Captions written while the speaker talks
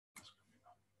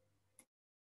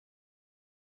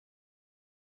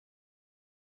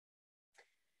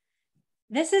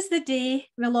This is the day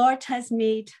the Lord has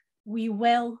made. We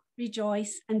will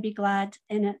rejoice and be glad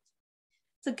in it.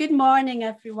 So good morning,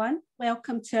 everyone.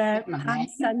 Welcome to our Palm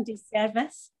Sunday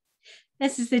service.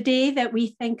 This is the day that we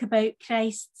think about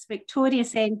Christ's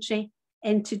victorious entry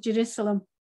into Jerusalem.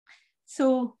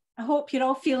 So I hope you're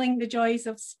all feeling the joys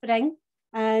of spring.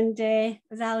 And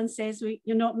as Alan says,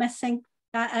 you're not missing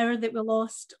that hour that we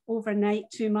lost overnight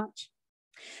too much.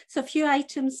 So a few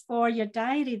items for your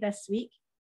diary this week.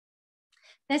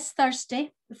 This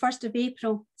Thursday, the 1st of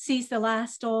April, sees the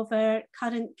last of our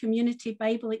current community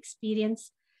Bible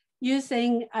experience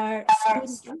using our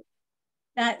student.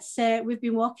 We've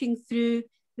been walking through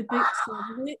the books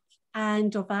of Luke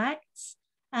and of Acts,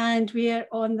 and we're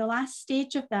on the last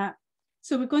stage of that.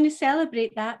 So we're going to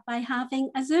celebrate that by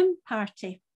having a Zoom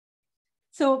party.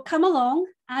 So come along,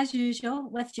 as usual,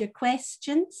 with your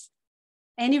questions,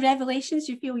 any revelations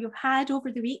you feel you've had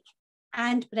over the week,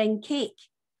 and bring cake.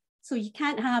 So you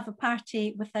can't have a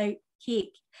party without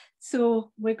cake.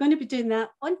 So we're going to be doing that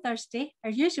on Thursday,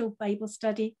 our usual Bible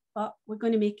study, but we're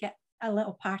going to make it a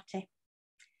little party.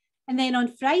 And then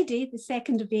on Friday, the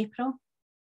 2nd of April,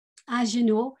 as you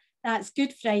know, that's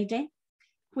Good Friday,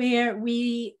 where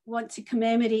we want to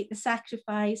commemorate the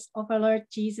sacrifice of our Lord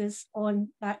Jesus on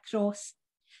that cross.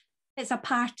 It's a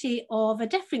party of a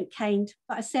different kind,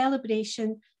 but a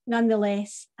celebration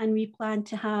nonetheless. And we plan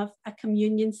to have a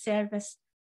communion service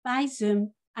by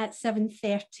Zoom at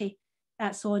 7:30.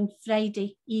 That's on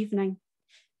Friday evening.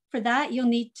 For that, you'll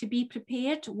need to be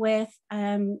prepared with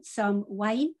some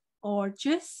wine or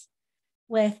juice,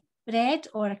 with bread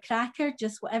or a cracker,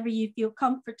 just whatever you feel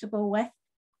comfortable with.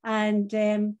 And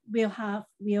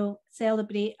we'll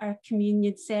celebrate our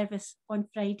communion service on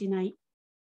Friday night.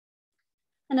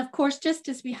 And of course, just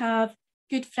as we have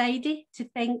Good Friday to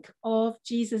think of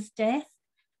Jesus' death,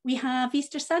 we have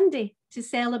Easter Sunday to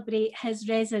celebrate his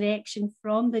resurrection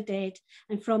from the dead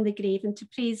and from the grave, and to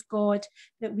praise God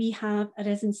that we have a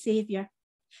risen Saviour.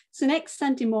 So next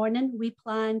Sunday morning, we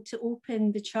plan to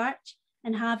open the church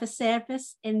and have a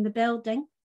service in the building.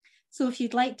 So if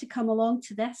you'd like to come along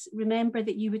to this, remember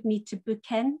that you would need to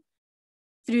book in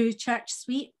through Church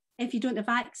Suite. If you don't have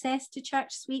access to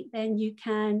Church Suite, then you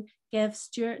can give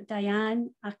Stuart,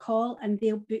 Diane a call and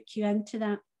they'll book you into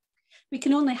that. We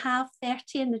can only have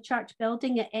 30 in the church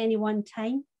building at any one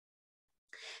time.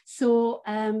 So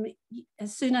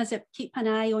as soon as keep an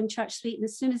eye on Church Suite, and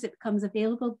as soon as it becomes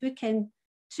available, book in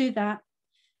to that.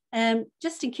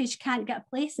 Just in case you can't get a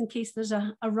place, in case there's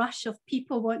a rush of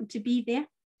people wanting to be there.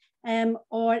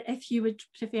 Or if you would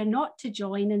prefer not to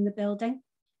join in the building,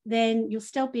 then you'll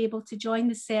still be able to join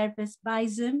the service by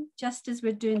Zoom, just as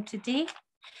we're doing today.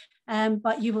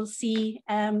 But you will see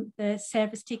the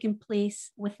service taking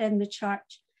place within the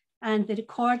church, and the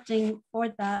recording for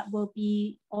that will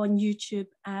be on YouTube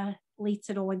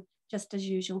later on, just as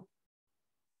usual.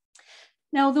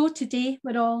 Now, although today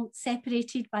we're all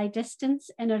separated by distance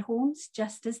in our homes,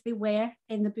 just as they were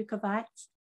in the book of Acts,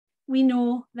 we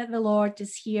know that the Lord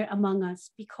is here among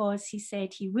us because he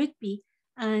said he would be,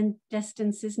 and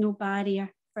distance is no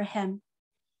barrier for him.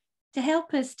 To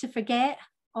help us to forget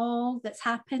all that's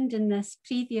happened in this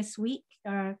previous week,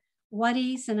 our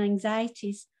worries and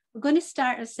anxieties, we're going to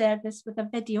start our service with a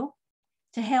video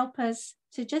to help us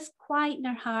to just quieten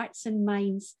our hearts and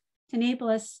minds, to enable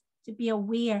us to be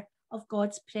aware of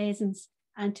God's presence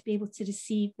and to be able to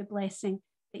receive the blessing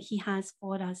that he has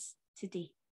for us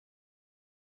today.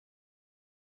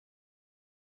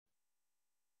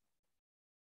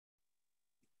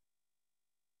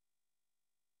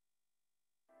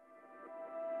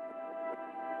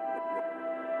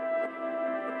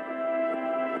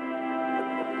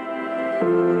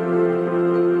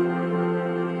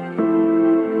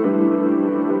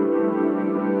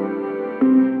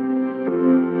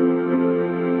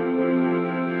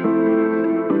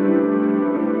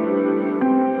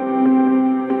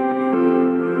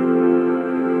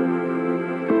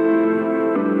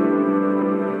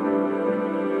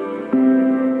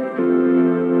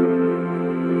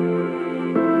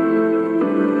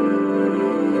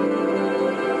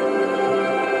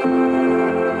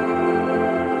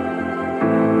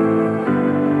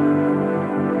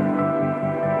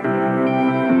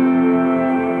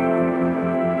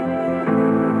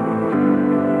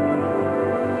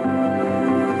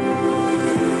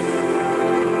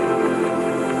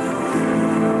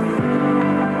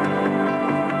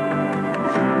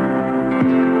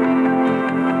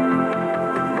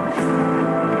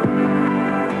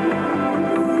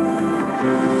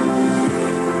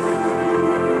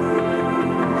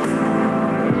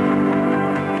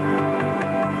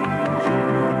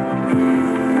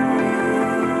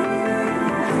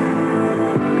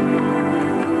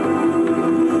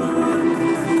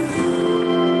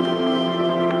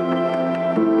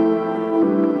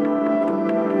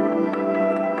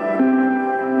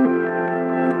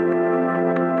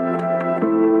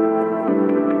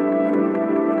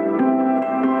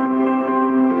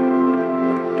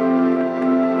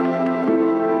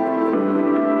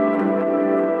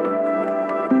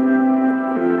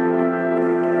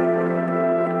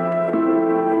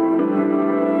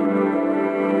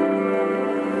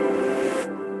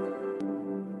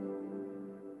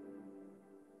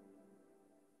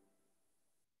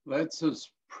 Let's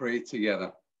us pray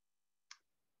together.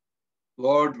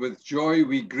 Lord, with joy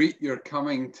we greet your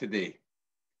coming today.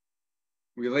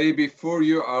 We lay before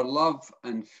you our love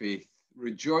and faith,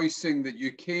 rejoicing that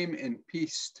you came in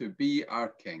peace to be our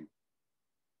King.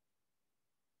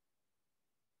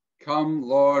 Come,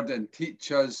 Lord, and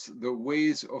teach us the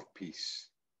ways of peace,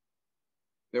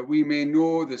 that we may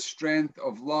know the strength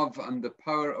of love and the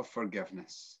power of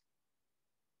forgiveness.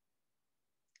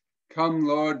 Come,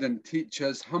 Lord, and teach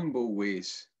us humble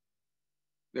ways,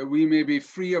 that we may be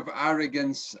free of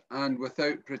arrogance and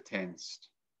without pretense.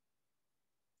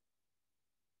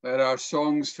 Let our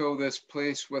songs fill this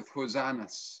place with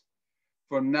hosannas,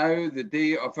 for now the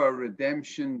day of our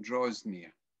redemption draws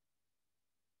near.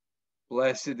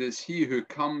 Blessed is he who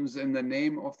comes in the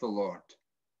name of the Lord,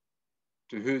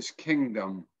 to whose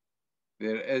kingdom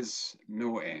there is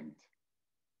no end.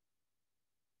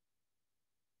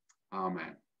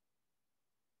 Amen.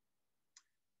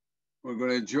 We're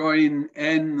going to join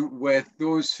in with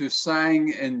those who sang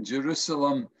in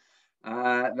Jerusalem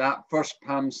that first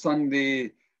Palm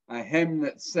Sunday, a hymn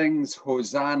that sings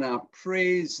Hosanna,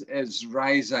 praise is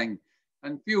rising.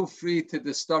 And feel free to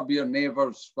disturb your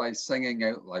neighbours by singing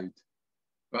out loud,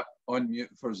 but on mute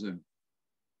for Zoom.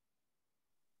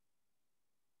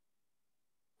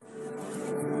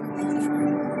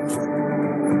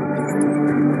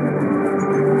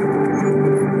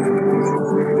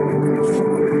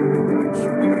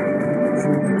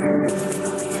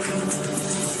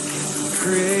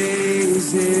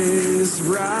 Praise is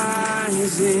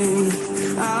rising,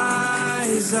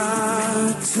 eyes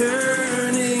are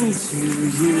turning to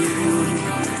you.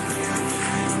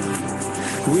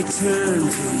 We turn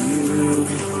to you.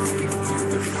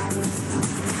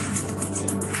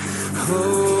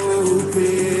 Hope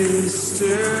is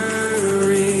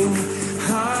stirring,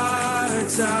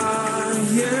 hearts are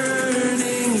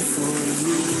yearning for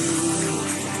you.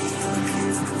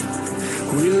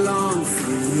 We long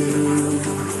for you.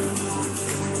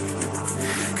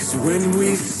 'Cause when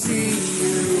we see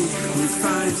you, we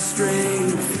find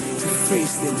strength to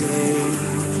face the day.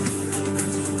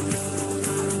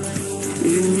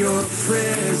 In your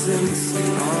presence,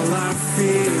 all our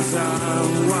fears are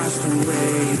washed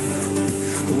away,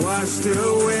 washed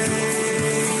away.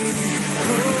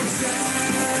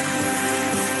 Hosanna,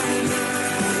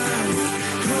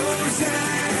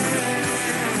 Hosanna,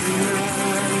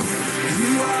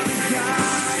 you are the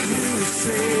God who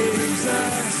saves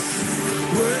us,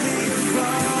 worthy of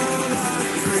all our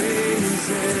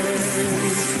praises.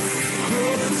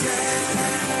 Hosanna,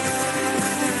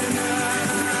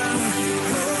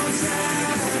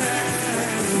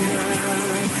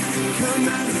 come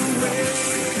and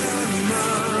wait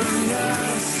among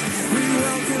us. We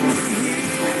welcome you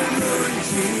here, Lord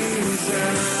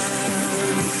Jesus.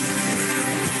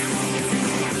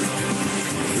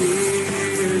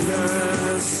 Hear the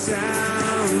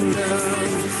sound of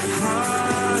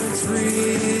hearts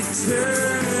returning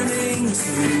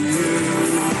to you.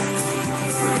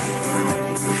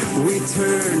 We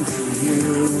turn to you.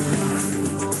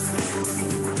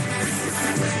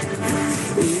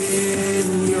 In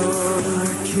your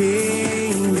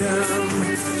kingdom,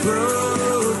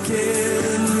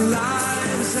 broken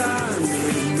lives are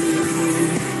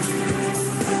renewed.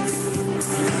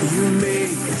 You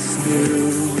make us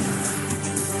new.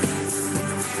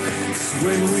 'Cause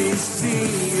when we see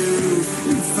you,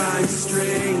 we find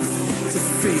strength to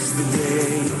face the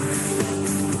day.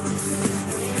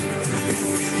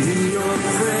 In your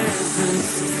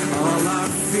presence, all our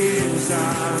fears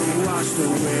are washed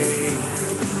away.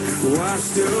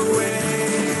 Washed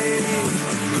away.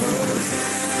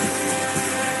 Hosanna,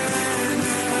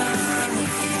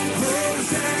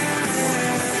 Hosanna,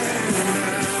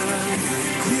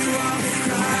 you are the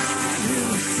God who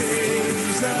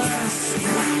saves us,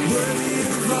 worthy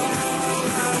of all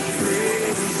our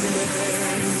praises.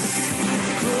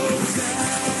 Hosanna,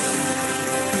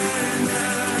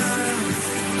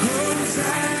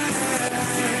 Hosanna,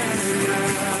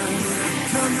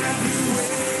 come have your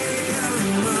way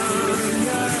among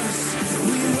us.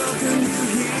 We welcome you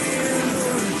here,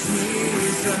 Lord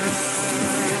Jesus.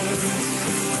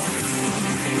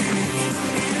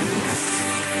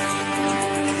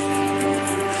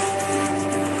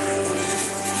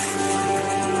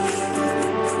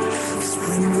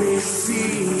 When we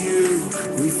see you,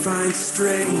 we find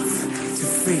strength to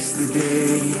face the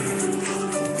day.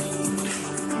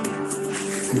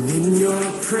 And in your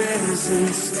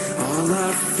presence, all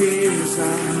our fears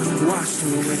are washed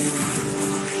away.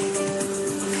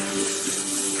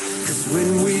 'Cause when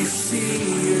we see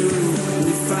you,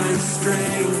 we find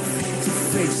strength to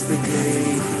face the day.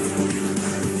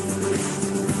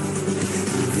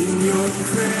 In your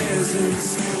presence,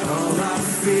 all our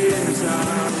fears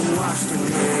are washed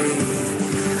away,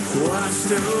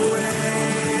 washed away.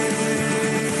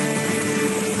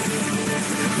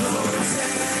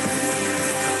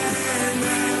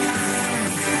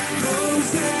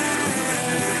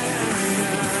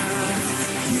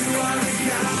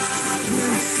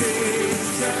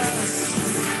 Saves us,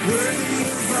 worthy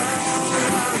of all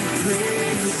our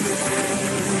praises.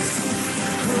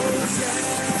 Hosanna,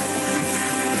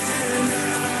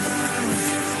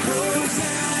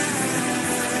 Hosanna,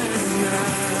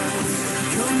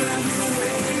 come have your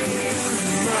way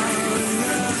among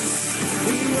us.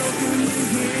 We welcome you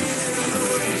here,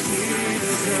 Lord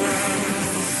Jesus.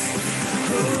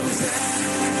 Hosanna,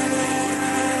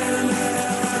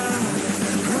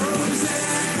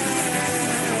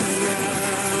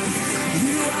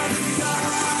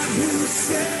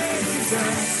 saves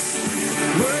us,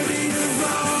 worthy of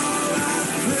all our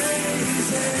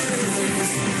praises.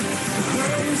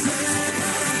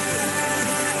 Hosanna,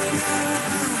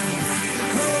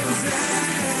 Hosanna,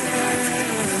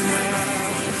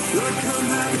 Lord, come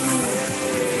have your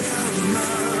way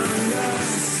among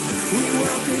us. We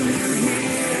welcome you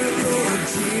here, Lord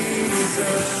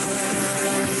Jesus.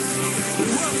 We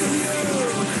welcome you,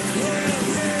 yeah,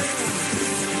 yeah.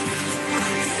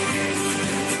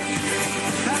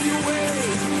 Have your way.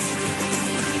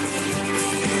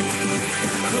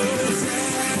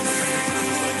 Hosanna,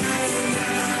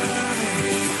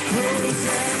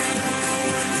 Hosanna,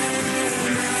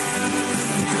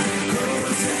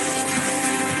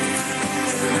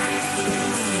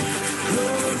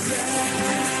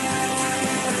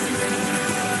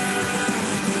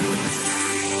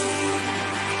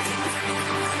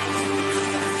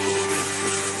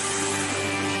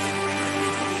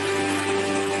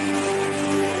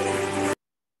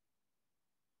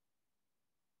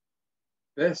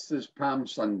 This is Palm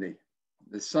Sunday,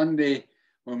 the Sunday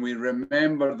when we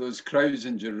remember those crowds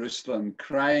in Jerusalem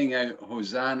crying out,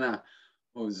 Hosanna,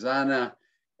 Hosanna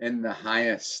in the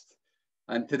highest.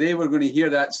 And today we're going to hear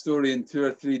that story in 2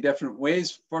 or 3 different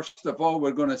ways. First of all,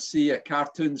 we're going to see a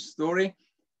cartoon story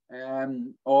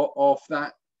of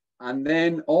that. And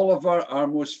then Oliver, our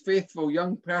most faithful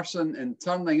young person in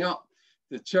turning up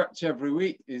to church every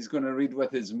week, is going to read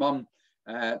with his mum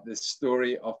the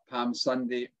story of Palm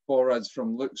Sunday for us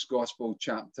from Luke's Gospel,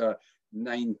 chapter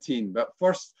 19. But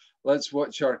first, let's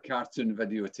watch our cartoon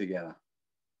video together.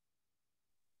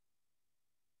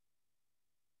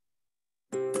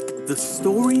 The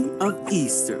story of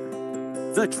Easter,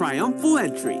 the triumphal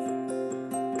entry.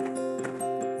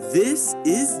 This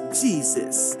is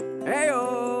Jesus,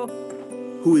 Hey-o,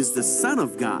 who is the Son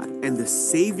of God and the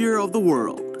Savior of the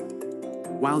world.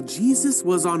 While Jesus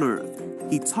was on earth,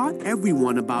 he taught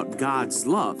everyone about God's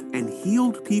love and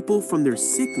healed people from their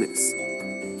sickness.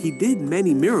 He did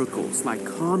many miracles like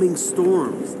calming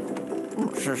storms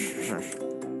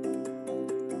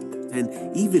and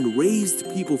even raised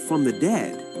people from the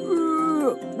dead.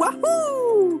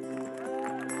 wahoo!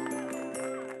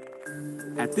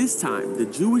 At this time, the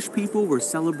Jewish people were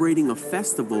celebrating a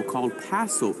festival called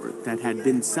Passover that had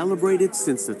been celebrated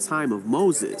since the time of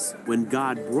Moses, when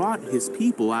God brought his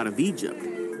people out of Egypt.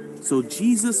 So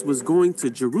Jesus was going to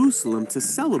Jerusalem to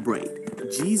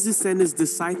celebrate. Jesus and his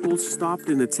disciples stopped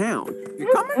in a town. You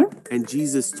coming? And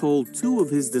Jesus told 2 of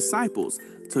his disciples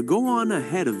to go on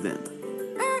ahead of them.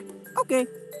 Okay.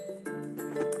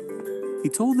 He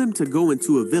told them to go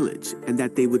into a village and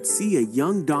that they would see a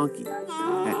young donkey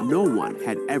that no one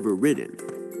had ever ridden.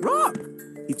 Rock!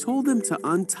 He told them to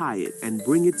untie it and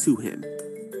bring it to him.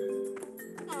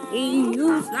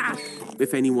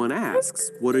 If anyone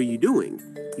asks, "What are you doing?"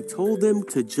 he told them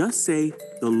to just say,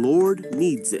 "The Lord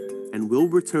needs it and will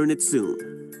return it soon."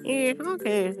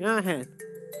 Okay, go ahead.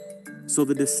 So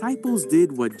the disciples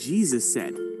did what Jesus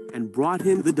said and brought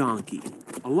him the donkey.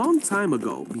 A long time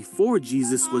ago, before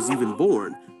Jesus was even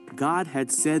born, God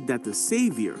had said that the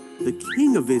Savior, the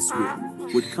King of Israel,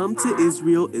 would come to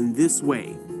Israel in this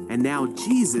way. And now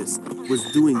Jesus was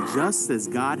doing just as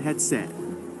God had said.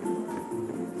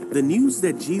 The news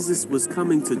that Jesus was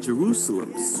coming to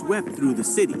Jerusalem swept through the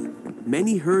city.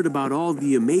 Many heard about all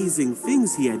the amazing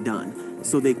things he had done,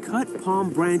 so they cut palm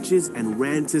branches and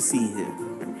ran to see him.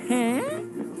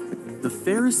 The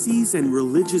Pharisees and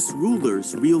religious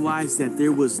rulers realized that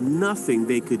there was nothing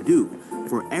they could do,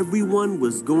 for everyone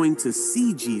was going to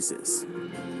see Jesus.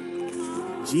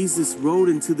 Jesus rode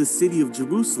into the city of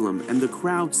Jerusalem, and the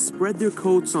crowd spread their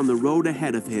coats on the road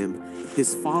ahead of him.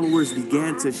 His followers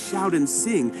began to shout and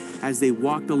sing as they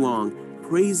walked along,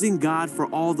 praising God for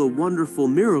all the wonderful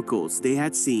miracles they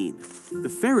had seen. The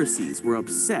Pharisees were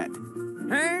upset.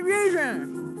 Hey, Jesus!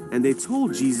 And they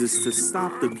told Jesus to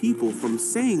stop the people from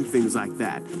saying things like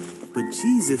that. But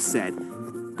Jesus said,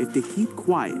 if they keep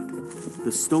quiet,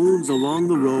 the stones along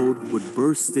the road would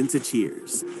burst into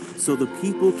cheers. So the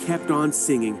people kept on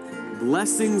singing,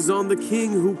 blessings on the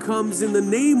King who comes in the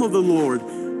name of the Lord.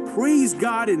 Praise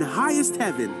God in highest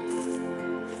heaven.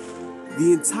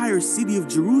 The entire city of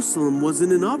Jerusalem was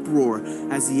in an uproar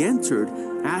as he entered,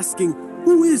 asking,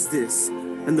 who is this?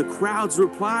 And the crowds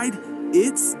replied,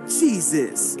 it's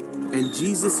Jesus. And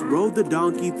Jesus rode the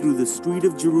donkey through the street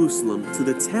of Jerusalem to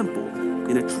the temple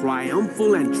in a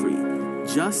triumphal entry,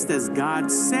 just as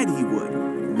God said he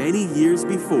would many years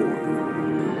before.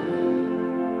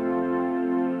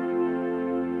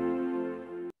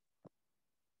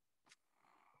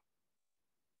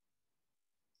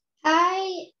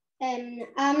 Hi,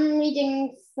 I'm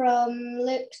reading from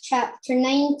Luke chapter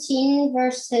 19,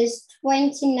 verses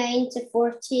 29 to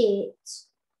 48.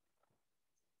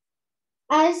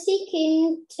 As he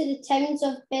came to the towns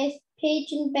of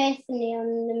Bethpage and Bethany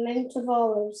on the Mount of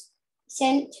Olives, he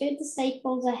sent 2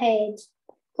 disciples ahead.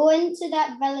 Go into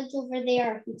that village over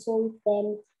there, he told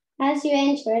them. As you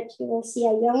enter it, you will see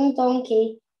a young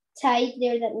donkey tied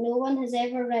there that no one has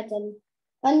ever ridden.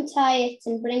 Untie it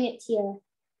and bring it here.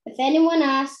 If anyone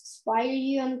asks, why are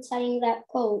you untying that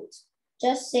colt?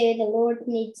 Just say the Lord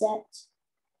needs it.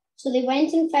 So they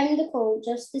went and found the colt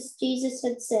just as Jesus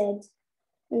had said.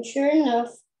 And sure enough,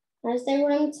 as they were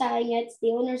untying it, the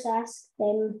owners asked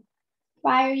them,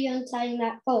 why are you untying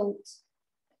that colt?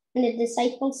 And the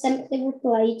disciples simply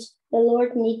replied, the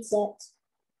Lord needs it.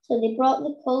 So they brought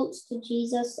the colt to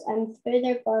Jesus and threw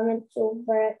their garments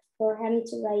over it for him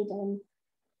to ride on.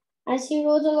 As he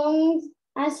rode along,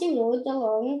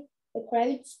 the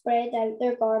crowd spread out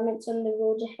their garments on the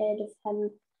road ahead of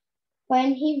him.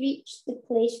 When he reached the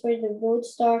place where the road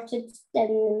started in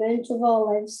the Mount of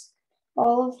Olives,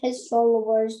 all of his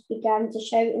followers began to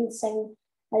shout and sing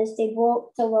as they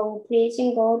walked along,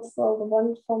 praising God for all the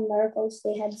wonderful miracles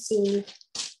they had seen.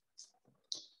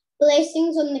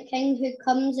 Blessings on the King who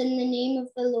comes in the name of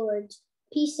the Lord,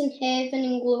 peace in heaven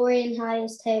and glory in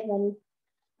highest heaven.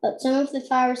 But some of the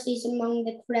Pharisees among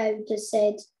the crowd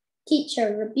said,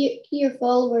 Teacher, rebuke your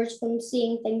followers from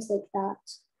saying things like that.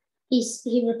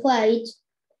 He replied,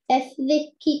 If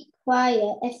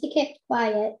they kept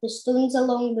quiet, the stones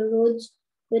along the roads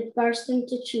would burst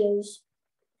into cheers.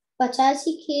 But as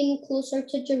he came closer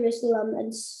to Jerusalem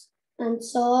and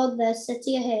saw the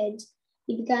city ahead,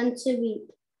 he began to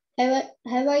weep.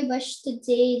 How I wish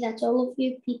today that all of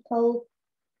you people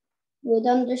would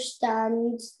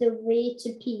understand the way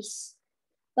to peace.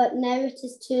 But now it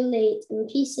is too late, and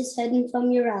peace is hidden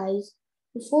from your eyes.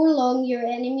 Before long, your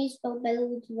enemies will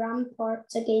build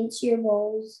ramparts against your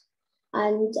walls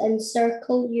and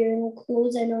encircle you and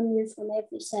close in on you from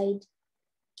every side.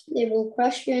 They will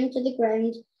crush you into the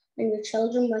ground and your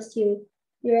children with you.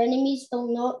 Your enemies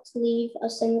will not leave a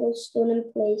single stone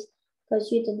in place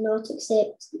because you did not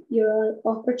accept your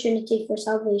opportunity for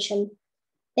salvation.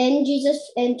 Then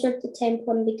Jesus entered the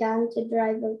temple and began to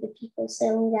drive out the people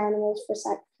selling animals for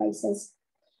sacrifices.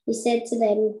 He said to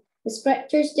them, The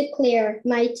scriptures declare,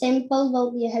 my temple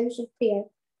will be a house of prayer,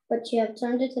 but you have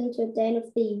turned it into a den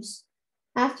of thieves.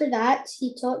 After that,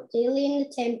 he taught daily in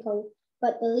the temple,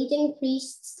 but the leading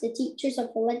priests, the teachers of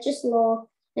religious law,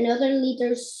 and other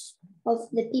leaders of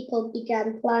the people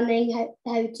began planning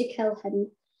how to kill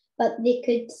him. But they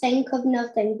could think of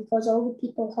nothing because all the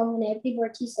people hung on every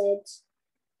word he said.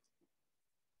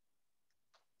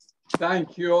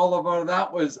 Thank you, Oliver.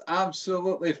 That was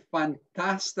absolutely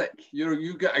fantastic.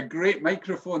 You got a great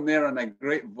microphone there and a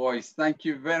great voice. Thank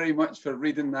you very much for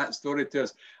reading that story to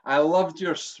us. I loved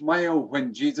your smile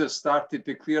when Jesus started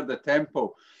to clear the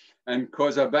temple and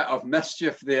cause a bit of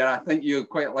mischief there. I think you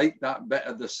quite like that bit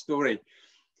of the story.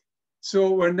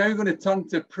 So we're now going to turn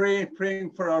to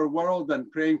praying for our world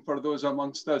and praying for those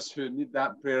amongst us who need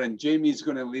that prayer. And Jamie's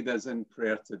going to lead us in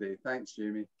prayer today. Thanks,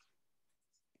 Jamie.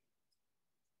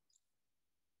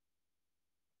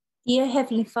 Dear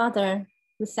Heavenly Father,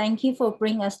 we thank you for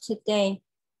bringing us today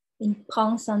in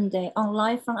Palm Sunday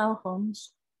online from our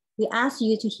homes. We ask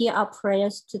you to hear our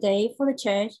prayers today for the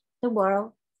church, the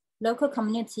world, local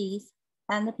communities,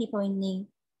 and the people in need.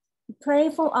 We pray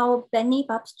for our Bethany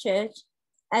Baptist Church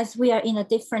as we are in a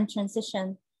different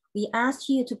transition. We ask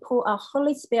you to pour our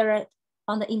Holy Spirit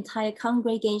on the entire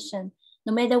congregation,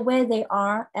 no matter where they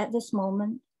are at this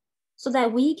moment, so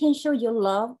that we can show your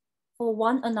love for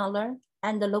one another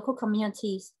and the local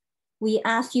communities. We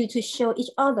ask you to show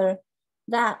each other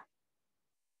that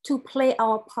to play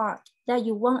our part that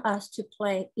you want us to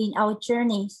play in our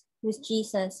journeys with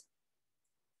Jesus.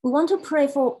 We want to pray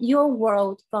for your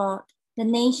world, God, the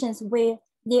nations where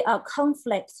there are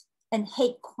conflicts and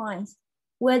hate crimes,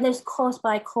 whether it's caused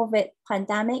by COVID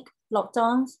pandemic,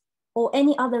 lockdowns, or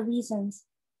any other reasons.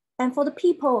 And for the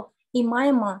people in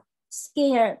Myanmar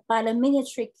scared by the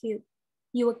military coup,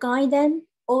 you will guide them,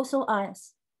 also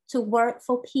us, to work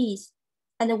for peace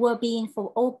and the well-being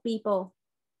for all people.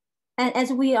 And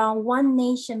as we are one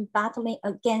nation battling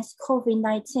against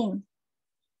COVID-19,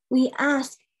 we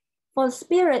ask for the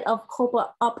spirit of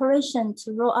cooperation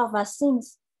to roll out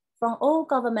vaccines from all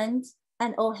governments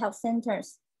and all health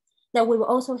centers, that we will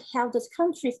also help those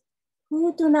countries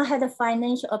who do not have the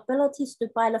financial abilities to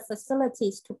buy the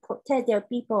facilities to protect their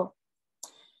people.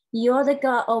 You are the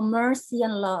God of mercy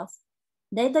and love.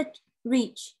 Let the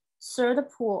rich serve the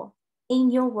poor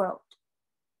in your world.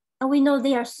 And we know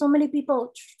there are so many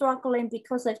people struggling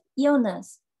because of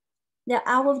illness. They're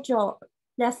out of job.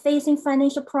 They're facing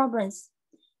financial problems.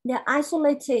 They're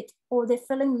isolated or they're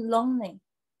feeling lonely.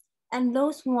 And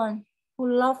those ones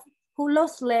who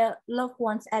lost their loved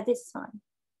ones at this time.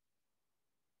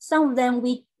 Some of them,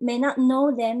 we may not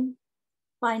know them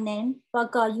by name,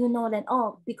 but God, you know them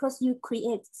all because you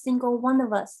create single one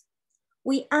of us.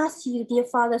 We ask you, dear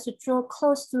Father, to draw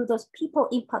close to those people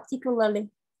in particularly,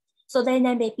 so that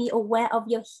they may be aware of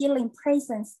your healing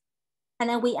presence. And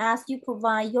then we ask you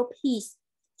provide your peace,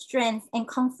 strength, and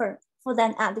comfort for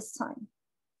them at this time.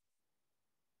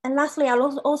 And lastly, I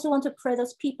also want to pray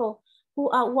those people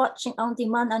who are watching on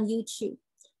demand on YouTube,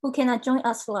 who cannot join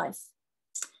us live.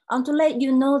 And to let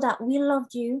you know that we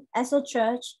loved you as a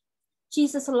church,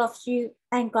 Jesus loves you,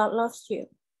 and God loves you.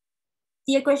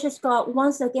 Dear gracious God,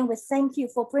 once again, we thank you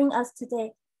for bringing us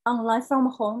today on Life from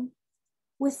Home.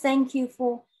 We thank you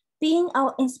for being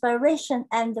our inspiration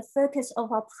and the focus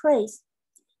of our praise,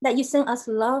 that you send us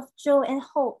love, joy, and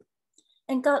hope.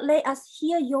 And God, let us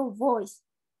hear your voice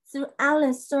through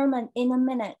Alan's sermon in a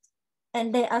minute,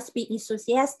 and let us be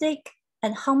enthusiastic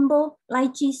and humble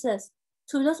like Jesus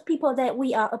to those people that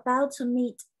we are about to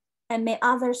meet, and may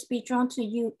others be drawn to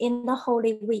you in the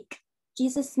Holy Week. In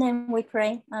Jesus' name we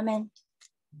pray, amen.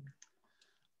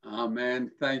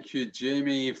 Amen. Thank you,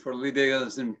 Jamie, for leading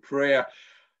us in prayer.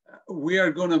 We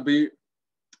are going to be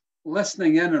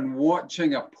listening in and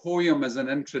watching a poem as an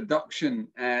introduction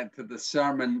to the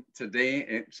sermon today.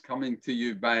 It's coming to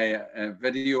you by a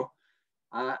video.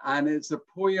 And it's a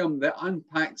poem that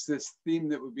unpacks this theme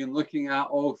that we've been looking at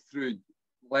all through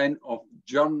Lent, of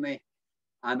journey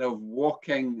and of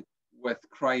walking with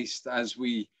Christ as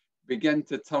we begin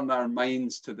to turn our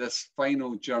minds to this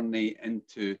final journey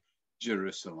into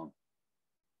Jerusalem.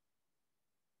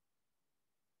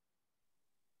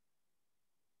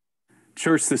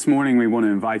 Church, this morning we want to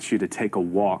invite you to take a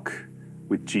walk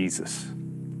with Jesus.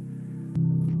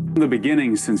 From the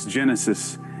beginning, since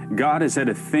Genesis, God has had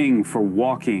a thing for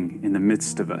walking in the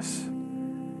midst of us.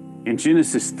 In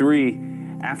Genesis 3,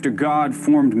 after God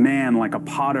formed man like a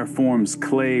potter forms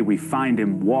clay, we find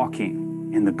him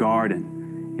walking in the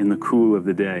garden in the cool of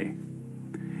the day.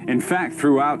 In fact,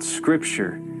 throughout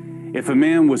Scripture, if a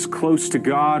man was close to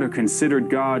God or considered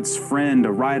God's friend,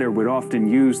 a writer would often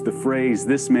use the phrase,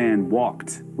 "This man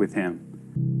walked with him."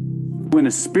 In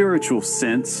a spiritual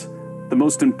sense, the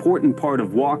most important part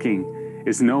of walking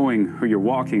is knowing who you're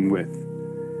walking with.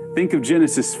 Think of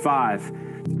Genesis 5,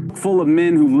 full of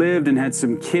men who lived and had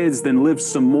some kids, then lived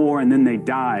some more, and then they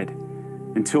died,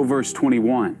 until verse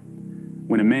 21,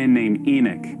 when a man named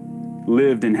Enoch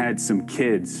lived and had some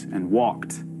kids and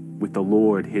walked with the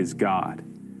Lord his God.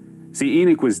 See,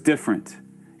 Enoch was different.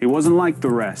 He wasn't like the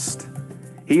rest.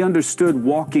 He understood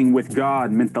walking with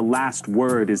God meant the last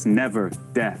word is never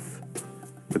death.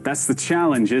 But that's the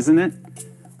challenge, isn't it?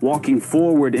 Walking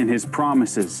forward in his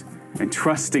promises and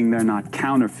trusting they're not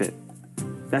counterfeit.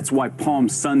 That's why Palm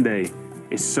Sunday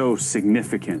is so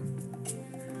significant.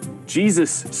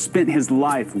 Jesus spent his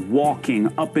life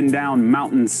walking up and down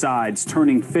mountainsides,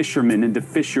 turning fishermen into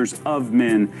fishers of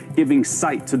men, giving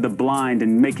sight to the blind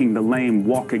and making the lame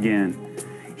walk again.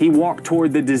 He walked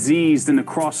toward the diseased and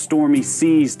across stormy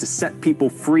seas to set people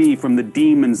free from the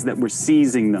demons that were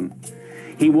seizing them.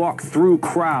 He walked through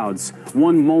crowds,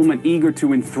 one moment eager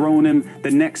to enthrone him,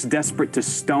 the next desperate to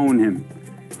stone him.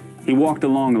 He walked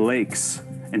along lakes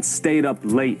and stayed up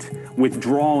late,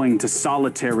 withdrawing to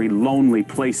solitary, lonely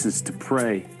places to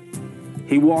pray.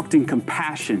 He walked in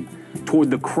compassion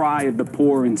toward the cry of the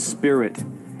poor in spirit,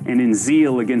 and in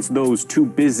zeal against those too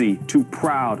busy, too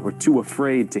proud, or too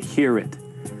afraid to hear it.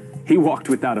 He walked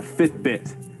without a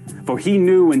Fitbit, for he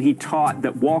knew and he taught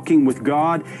that walking with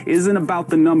God isn't about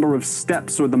the number of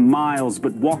steps or the miles,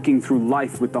 but walking through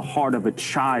life with the heart of a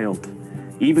child,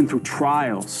 even through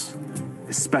trials,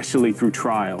 especially through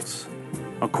trials.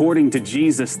 According to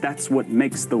Jesus, that's what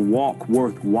makes the walk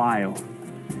worthwhile.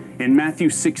 In Matthew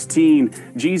 16,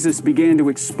 Jesus began to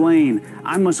explain,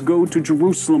 I must go to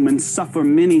Jerusalem and suffer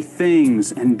many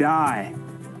things and die,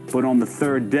 but on the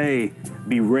third day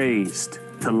be raised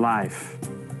to life.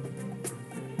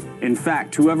 In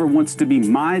fact, whoever wants to be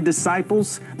my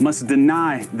disciples must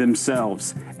deny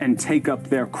themselves and take up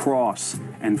their cross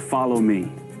and follow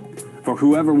me. For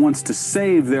whoever wants to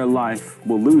save their life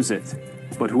will lose it,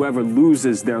 but whoever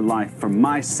loses their life for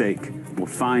my sake will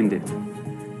find it.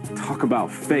 Talk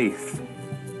about faith.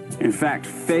 In fact,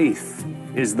 faith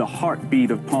is the heartbeat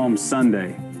of Palm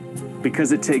Sunday,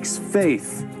 because it takes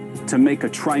faith to make a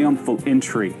triumphal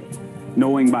entry,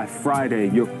 knowing by Friday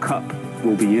your cup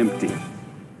will be empty.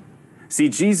 See,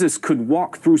 Jesus could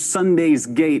walk through Sunday's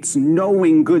gates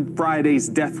knowing Good Friday's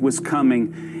death was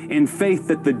coming, in faith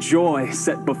that the joy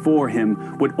set before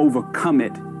him would overcome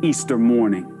it Easter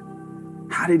morning.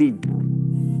 How did he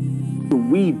do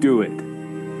we do it?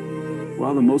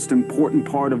 Well, the most important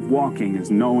part of walking is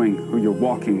knowing who you're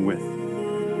walking with.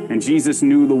 And Jesus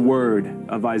knew the word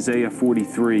of Isaiah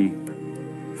 43.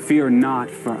 Fear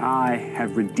not, for I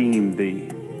have redeemed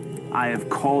thee. I have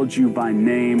called you by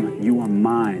name, you are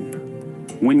mine.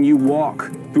 When you walk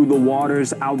through the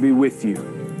waters, I'll be with you.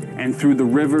 And through the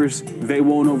rivers, they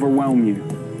won't overwhelm you.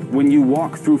 When you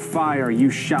walk through fire,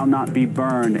 you shall not be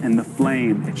burned, and the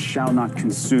flame, it shall not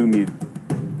consume you.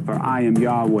 For I am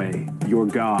Yahweh, your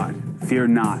God. Fear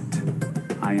not,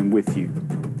 I am with you.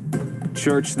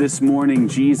 Church, this morning,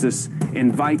 Jesus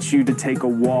invites you to take a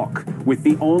walk with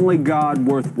the only God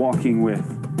worth walking with.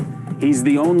 He's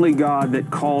the only God that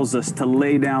calls us to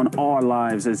lay down our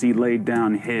lives as he laid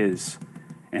down his,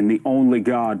 and the only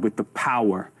God with the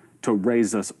power to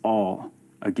raise us all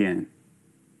again.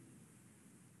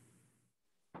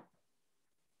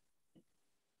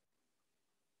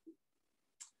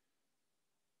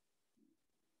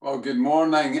 Well, good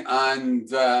morning.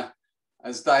 And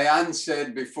as Diane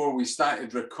said before we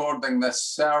started recording this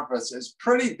service, it's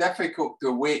pretty difficult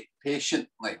to wait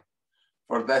patiently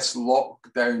for this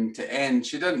lockdown to end.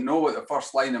 She didn't know what the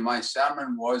first line of my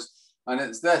sermon was, and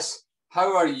it's this: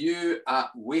 how are you at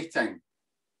waiting?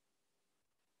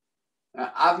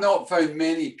 I've not found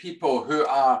many people who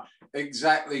are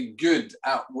exactly good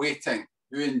at waiting,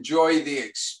 who enjoy the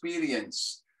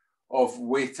experience of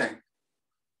waiting.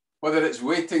 Whether it's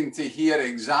waiting to hear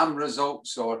exam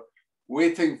results, or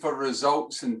waiting for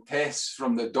results and tests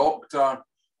from the doctor,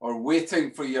 or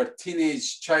waiting for your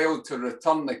teenage child to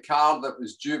return the car that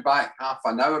was due back half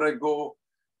an hour ago,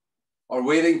 or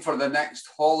waiting for the next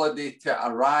holiday to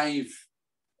arrive.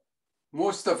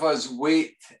 Most of us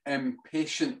wait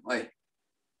impatiently,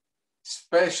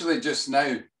 especially just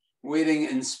now,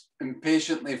 waiting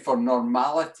impatiently for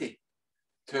normality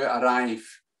to arrive.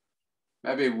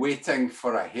 Maybe waiting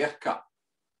for a haircut,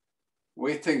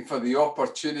 waiting for the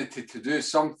opportunity to do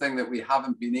something that we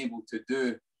haven't been able to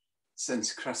do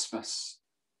since Christmas.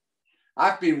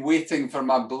 I've been waiting for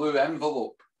my blue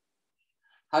envelope.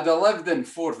 Had I lived in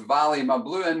Forth Valley, my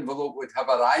blue envelope would have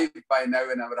arrived by now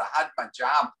and I would have had my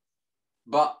jab.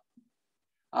 But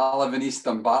I live in East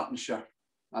Dunbartonshire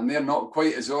and they're not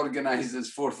quite as organised as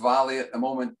Forth Valley at the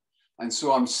moment. And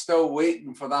so I'm still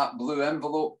waiting for that blue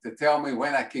envelope to tell me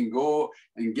when I can go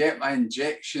and get my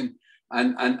injection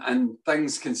and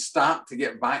things can start to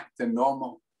get back to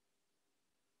normal.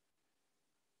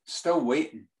 Still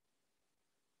waiting.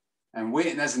 And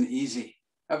waiting isn't easy.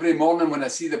 Every morning when I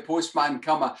see the postman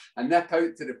come, I nip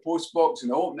out to the post box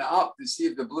and open it up to see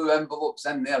if the blue envelope's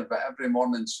in there. But every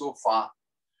morning so far,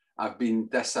 I've been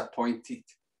disappointed.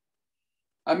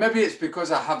 And maybe it's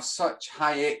because I have such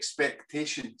high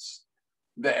expectations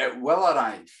that it will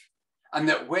arrive, and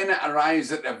that when it arrives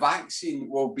that the vaccine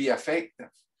will be effective.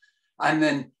 And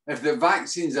then if the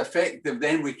vaccine's effective,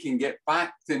 then we can get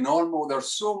back to normal.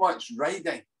 There's so much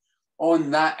riding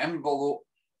on that envelope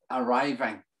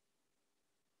arriving.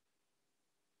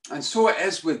 And so it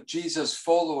is with Jesus'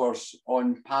 followers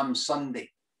on Palm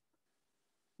Sunday.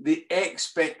 The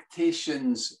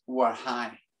expectations were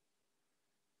high.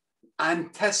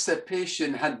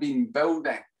 Anticipation had been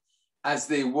building as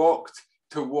they walked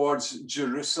towards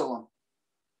Jerusalem.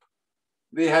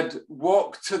 They had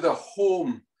walked to the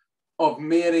home of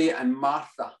Mary and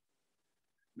Martha.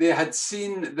 They had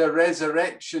seen the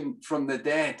resurrection from the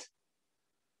dead.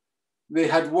 They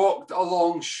had walked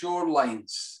along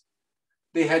shorelines.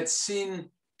 They had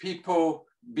seen people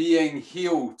being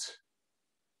healed.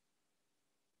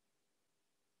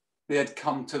 They had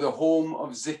come to the home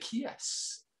of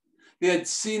Zacchaeus. They had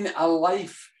seen a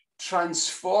life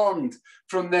transformed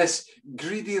from this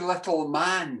greedy little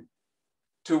man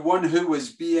to one who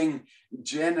was being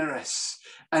generous.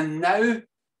 And now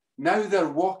they're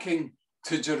walking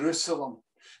to Jerusalem.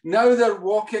 Now they're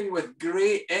walking with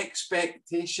great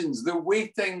expectations. The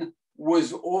waiting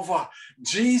was over.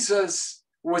 Jesus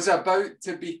was about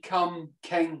to become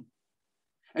king.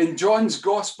 In John's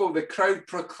gospel, the crowd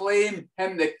proclaim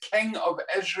him the King of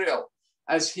Israel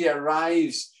as he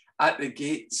arrives at the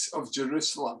gates of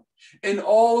Jerusalem. In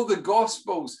all the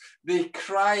gospels, they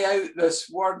cry out this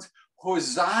word,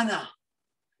 Hosanna.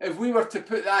 If we were to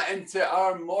put that into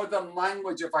our modern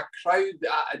language of a crowd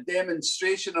at a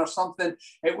demonstration or something,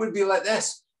 it would be like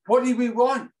this. What do we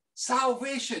want?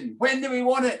 Salvation. When do we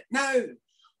want it? Now.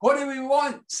 What do we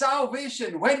want?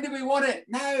 Salvation. When do we want it?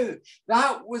 Now.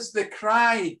 That was the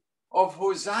cry of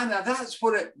Hosanna. That's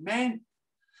what it meant.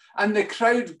 And the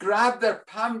crowd grabbed their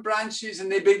palm branches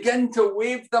and they begin to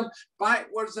wave them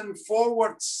backwards and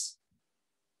forwards.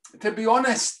 To be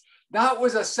honest, that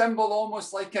was a symbol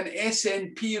almost like an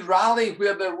SNP rally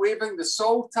where they're waving the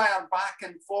saltire back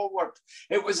and forward.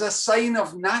 It was a sign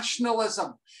of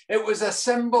nationalism. It was a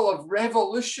symbol of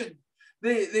revolution.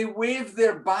 They waved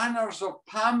their banners of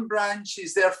palm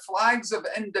branches, their flags of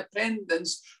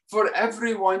independence for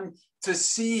everyone to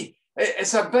see.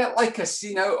 It's a bit like a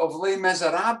scene out of Les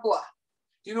Miserables.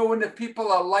 You know, when the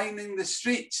people are lining the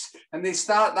streets and they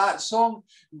start that song,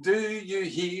 do you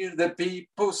hear the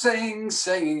people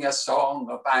singing a song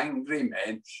of angry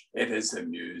men? It is the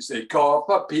music of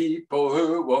a people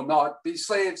who will not be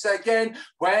slaves again.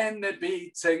 When the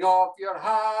beating of your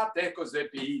heart echoes the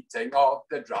beating of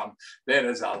the drum, there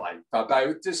is a life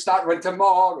about to start when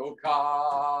tomorrow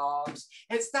comes.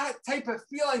 It's that type of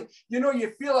feeling. You know,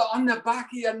 you feel it on the back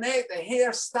of your neck, the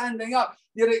hair standing up.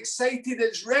 You're excited.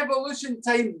 It's revolution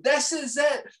time. This is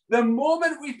it. The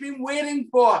moment we've been waiting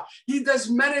for. He does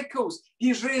miracles.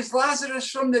 He's raised Lazarus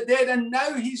from the dead, and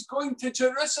now he's going to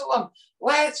Jerusalem.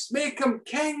 Let's make him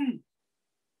king.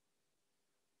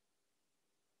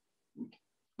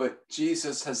 But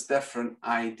Jesus has different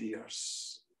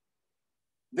ideas.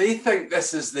 They think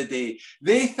this is the day.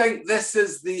 They think this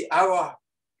is the hour.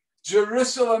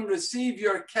 Jerusalem, receive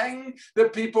your king. The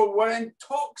people were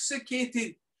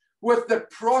intoxicated with the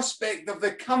prospect of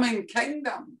the coming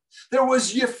kingdom. There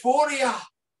was euphoria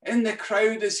in the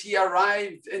crowd as he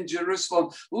arrived in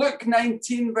Jerusalem. Luke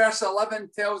 19 verse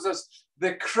 11 tells us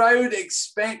the crowd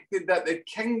expected that the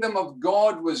kingdom of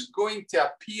God was going to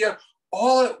appear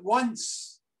all at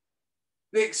once.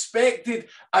 They expected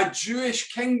a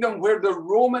Jewish kingdom where the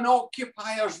Roman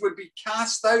occupiers would be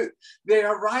cast out.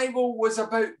 Their arrival was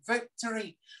about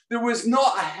victory. There was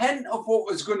not a hint of what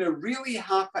was going to really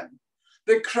happen.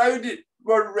 The crowd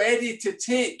were ready to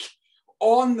take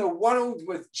on the world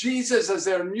with Jesus as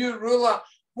their new ruler.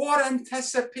 What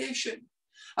anticipation!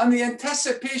 And the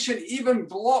anticipation even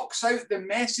blocks out the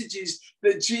messages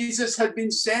that Jesus had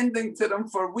been sending to them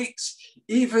for weeks,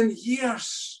 even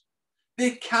years.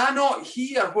 They cannot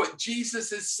hear what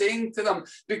Jesus is saying to them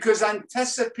because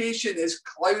anticipation is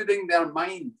clouding their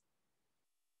mind.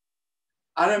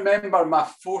 I remember my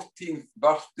 14th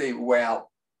birthday well.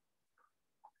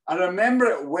 I remember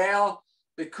it well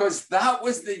because that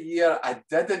was the year I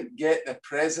didn't get the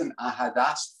present I had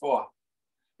asked for.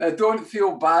 Now, don't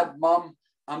feel bad, Mum.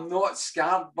 I'm not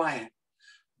scarred by it.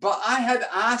 But I had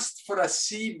asked for a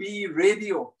CB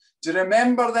radio. Do you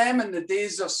remember them in the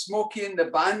days of Smokey and the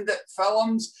Bandit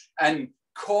films and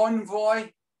Convoy?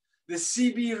 The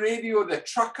CB radio, the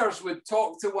truckers would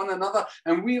talk to one another,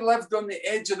 and we lived on the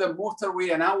edge of the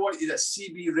motorway, and I wanted a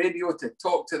CB radio to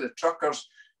talk to the truckers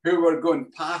who were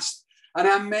going past. And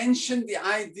I mentioned the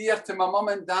idea to my mum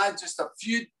and dad just a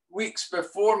few weeks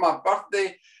before my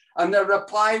birthday. And their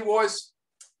reply was,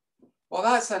 well,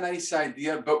 that's a nice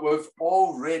idea, but we've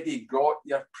already got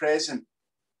your present.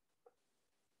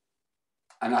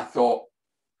 And I thought,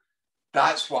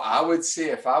 that's what I would say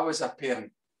if I was a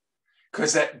parent.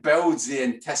 Because it builds the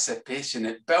anticipation.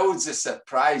 It builds the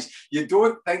surprise. You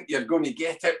don't think you're going to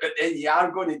get it, but then you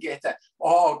are going to get it.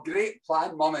 Oh, great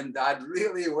plan, Mum and Dad.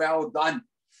 Really well done.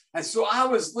 And so I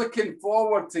was looking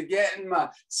forward to getting my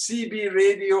CB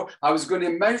radio. I was going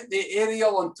to mount the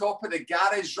aerial on top of the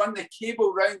garage, run the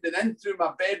cable round and in through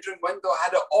my bedroom window. I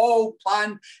had it all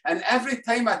planned. And every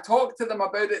time I talked to them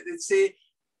about it, they'd say,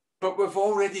 but we've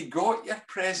already got your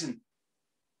present.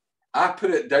 I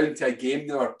put it down to a game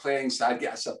they were playing so I'd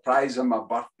get a surprise on my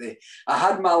birthday. I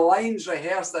had my lines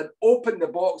rehearsed. I'd open the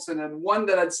box and in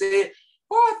wonder I'd say,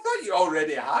 oh, I thought you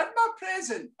already had my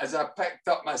present, as I picked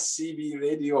up my CB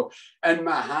radio in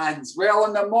my hands. Well,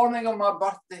 on the morning of my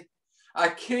birthday, I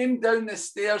came down the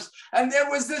stairs and there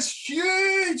was this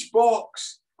huge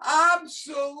box,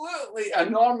 absolutely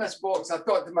enormous box. I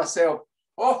thought to myself,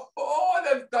 oh,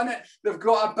 they've done it. They've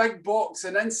got a big box,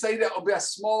 and inside it will be a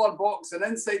smaller box, and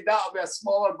inside that will be a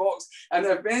smaller box, and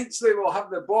eventually we'll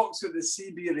have the box with the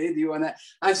CB radio in it.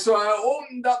 And so I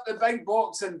opened up the big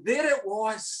box, and there it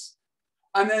was,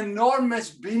 an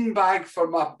enormous beanbag for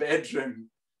my bedroom.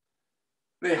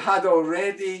 They had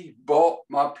already bought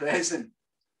my present.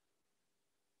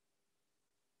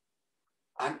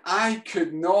 And I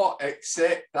could not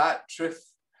accept that truth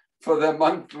for the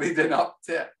month leading up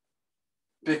to it,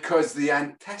 because the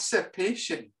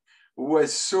anticipation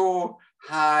was so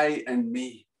high in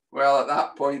me. Well, at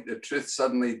that point, the truth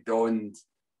suddenly dawned.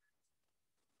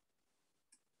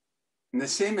 And the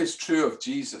same is true of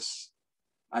Jesus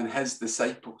and his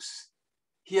disciples.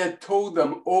 He had told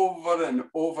them over and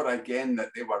over again that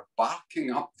they were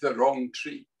barking up the wrong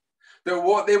tree, that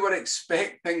what they were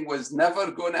expecting was never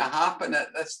going to happen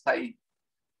at this time.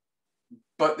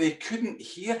 But they couldn't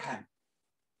hear him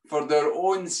for their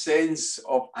own sense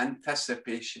of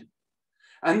anticipation.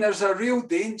 And there's a real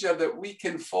danger that we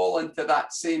can fall into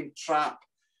that same trap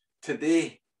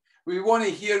today. We want to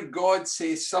hear God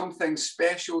say something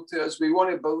special to us. We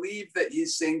want to believe that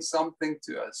he's saying something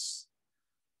to us.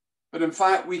 But in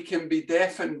fact, we can be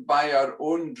deafened by our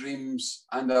own dreams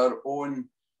and our own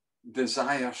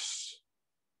desires.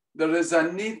 There is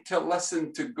a need to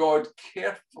listen to God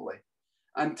carefully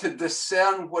and to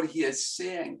discern what he is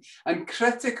saying. And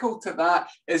critical to that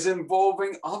is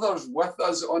involving others with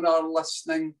us on our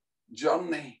listening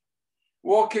journey.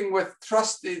 Walking with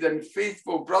trusted and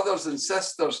faithful brothers and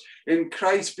sisters in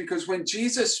Christ, because when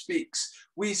Jesus speaks,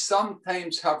 we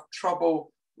sometimes have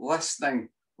trouble listening,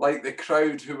 like the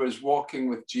crowd who was walking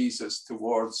with Jesus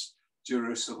towards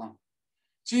Jerusalem.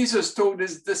 Jesus told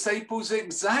his disciples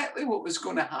exactly what was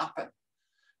going to happen,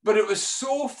 but it was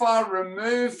so far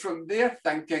removed from their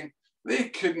thinking, they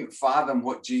couldn't fathom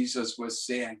what Jesus was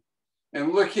saying.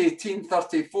 In Luke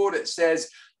 18:34, it says,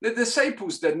 the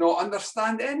disciples did not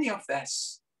understand any of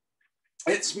this.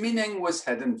 Its meaning was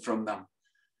hidden from them,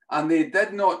 and they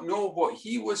did not know what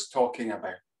he was talking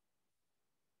about.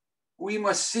 We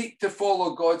must seek to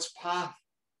follow God's path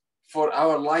for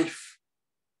our life,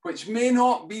 which may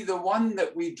not be the one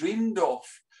that we dreamed of,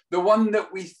 the one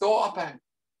that we thought about.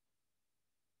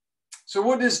 So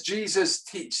what does Jesus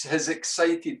teach his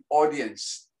excited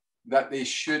audience that they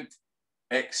should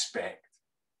expect?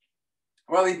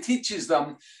 Well, he teaches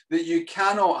them that you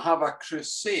cannot have a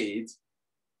crusade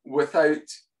without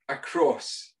a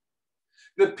cross.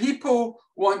 The people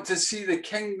want to see the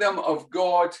kingdom of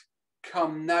God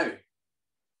come now.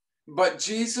 But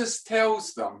Jesus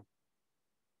tells them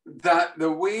that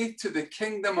the way to the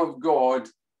kingdom of God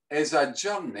is a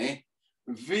journey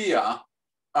via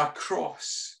a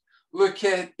cross. Luke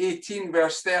 18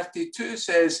 verse 32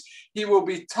 says, he will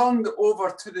be turned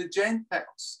over to the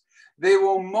Gentiles. They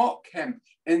will mock him,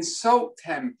 insult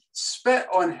him, spit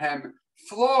on him,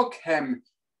 flog him,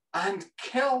 and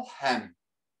kill him.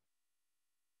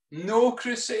 No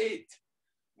crusade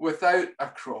without a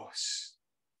cross.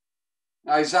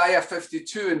 Isaiah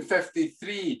 52 and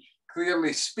 53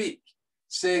 clearly speak,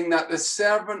 saying that the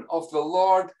servant of the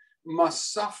Lord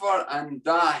must suffer and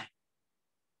die.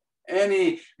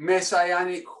 Any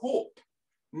messianic hope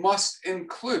must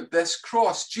include this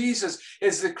cross. Jesus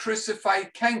is the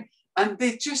crucified king, and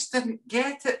they just didn't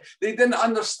get it. They didn't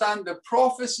understand the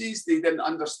prophecies. They didn't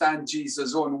understand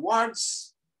Jesus' own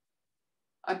words.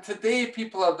 And today,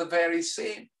 people are the very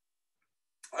same.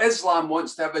 Islam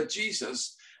wants to have a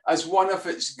Jesus as one of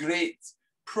its great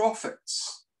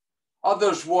prophets.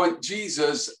 Others want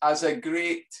Jesus as a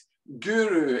great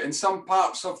guru. In some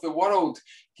parts of the world,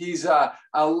 he's a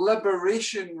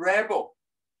liberation rebel.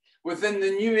 Within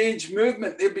the New Age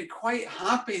movement, they'd be quite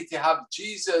happy to have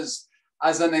Jesus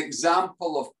as an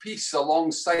example of peace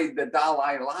alongside the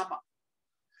Dalai Lama.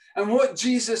 And what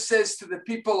Jesus says to the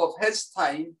people of his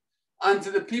time and to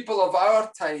the people of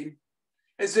our time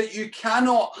is that you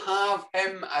cannot have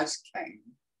him as king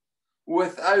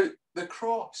without the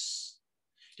cross.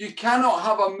 You cannot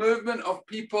have a movement of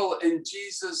people in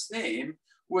Jesus' name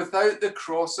without the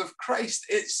cross of Christ.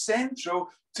 It's central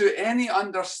to any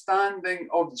understanding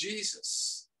of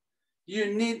Jesus.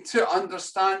 You need to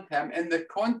understand him in the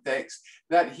context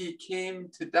that he came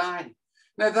to die.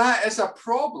 Now, that is a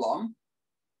problem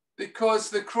because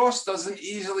the cross doesn't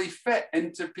easily fit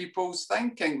into people's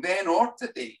thinking then or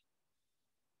today.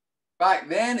 Back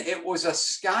then, it was a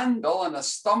scandal and a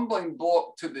stumbling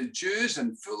block to the Jews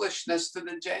and foolishness to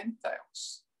the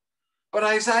Gentiles. But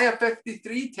Isaiah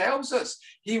 53 tells us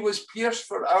he was pierced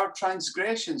for our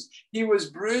transgressions. He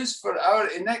was bruised for our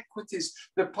iniquities.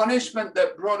 The punishment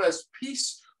that brought us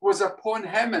peace was upon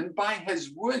him, and by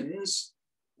his wounds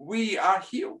we are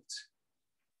healed.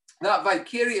 that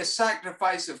vicarious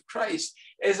sacrifice of Christ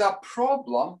is a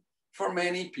problem for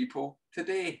many people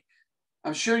today.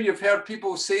 I'm sure you've heard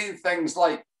people saying things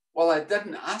like, well, I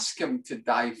didn't ask him to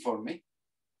die for me.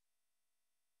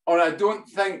 Or I don't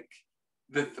think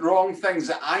the wrong things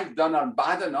that I've done are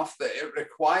bad enough that it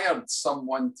required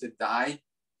someone to die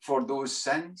for those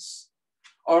sins.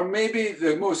 Or maybe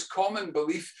the most common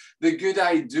belief, the good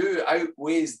I do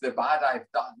outweighs the bad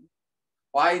I've done.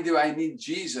 Why do I need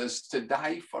Jesus to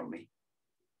die for me?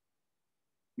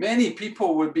 Many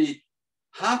people would be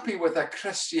happy with a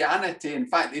Christianity. In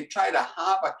fact, they try to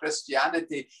have a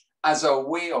Christianity as a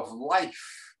way of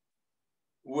life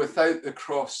without the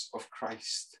cross of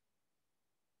Christ.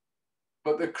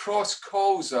 But the cross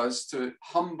calls us to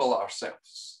humble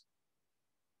ourselves.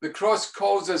 The cross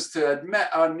calls us to admit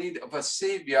our need of a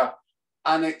Savior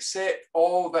and accept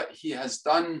all that he has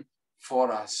done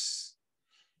for us.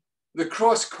 The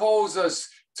cross calls us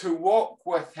to walk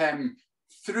with him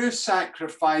through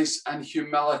sacrifice and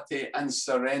humility and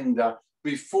surrender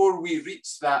before we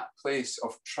reach that place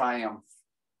of triumph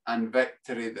and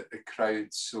victory that the crowd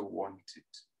so wanted.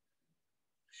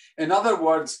 In other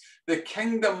words, the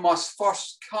kingdom must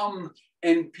first come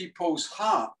in people's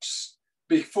hearts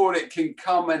before it can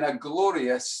come in a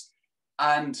glorious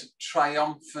and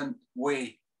triumphant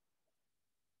way.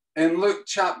 In Luke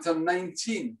chapter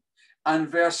 19 and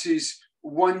verses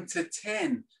 1 to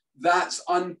 10, that's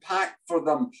unpacked for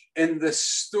them in the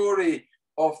story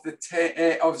of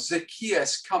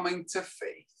Zacchaeus coming to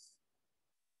faith.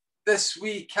 This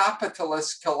wee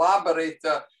capitalist,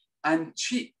 collaborator and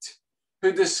cheat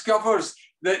who discovers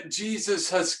that Jesus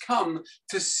has come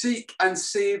to seek and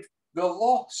save the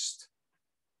lost.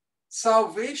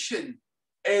 Salvation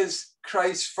is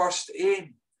Christ's first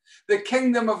aim. The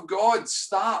kingdom of God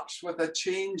starts with a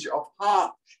change of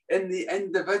heart in the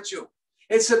individual.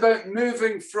 It's about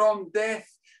moving from death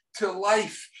to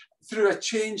life through a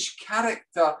changed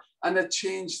character and a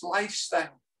changed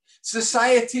lifestyle.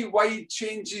 Society-wide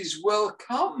changes will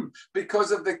come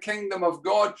because of the kingdom of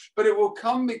God, but it will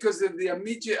come because of the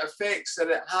immediate effects that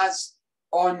it has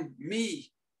on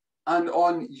me and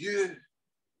on you.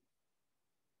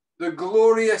 The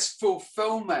glorious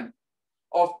fulfillment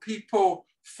of people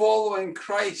following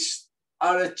Christ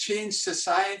are a changed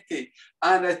society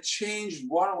and a changed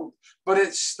world, but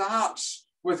it starts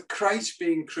with Christ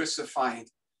being crucified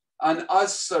and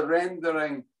us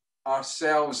surrendering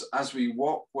ourselves as we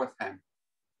walk with him.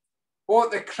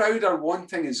 What the crowd are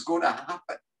wanting is going to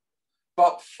happen.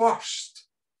 But first,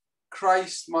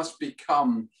 Christ must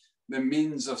become the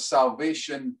means of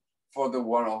salvation for the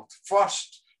world.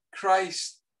 First,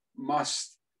 Christ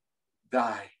must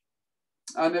die.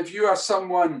 And if you are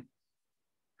someone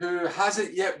who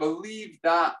hasn't yet believed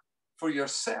that for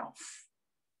yourself,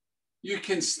 you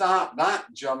can start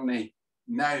that journey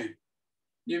now.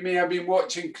 You may have been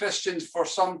watching Christians for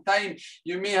some time.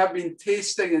 You may have been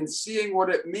tasting and seeing what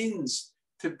it means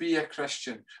to be a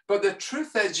Christian. But the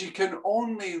truth is, you can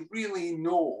only really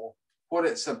know what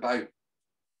it's about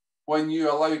when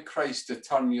you allow Christ to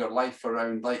turn your life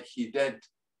around like he did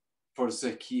for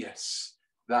Zacchaeus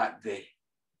that day.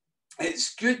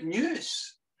 It's good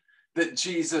news that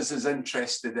Jesus is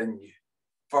interested in you,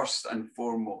 first and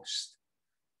foremost.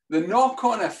 The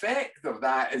knock-on effect of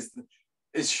that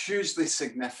is hugely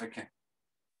significant,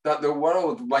 that the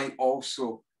world might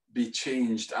also be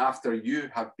changed after you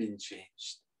have been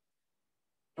changed.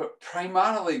 But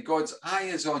primarily, God's eye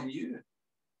is on you.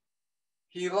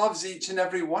 He loves each and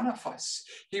every one of us.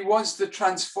 He wants to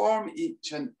transform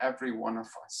each and every one of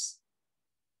us.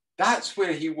 That's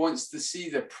where he wants to see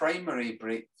the primary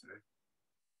breakthrough,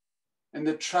 in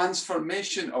the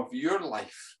transformation of your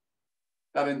life,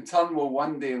 that in turn will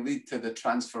one day lead to the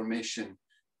transformation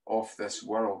of this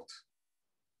world.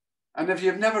 And if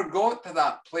you've never got to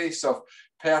that place of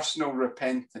personal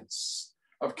repentance,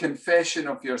 of confession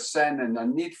of your sin and a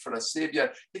need for a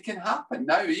Savior, it can happen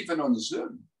now, even on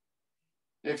Zoom,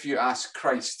 if you ask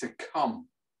Christ to come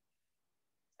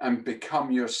and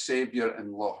become your Savior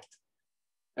and Lord.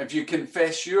 If you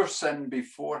confess your sin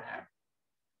before him,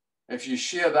 if you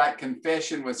share that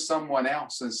confession with someone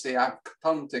else and say, I've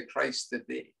turned to Christ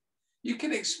today, you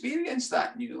can experience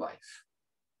that new life.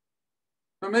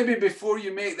 But maybe before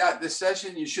you make that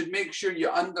decision, you should make sure you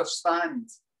understand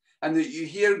and that you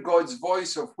hear God's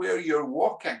voice of where you're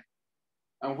walking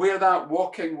and where that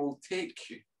walking will take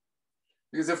you.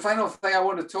 Because the final thing I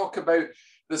want to talk about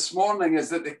this morning is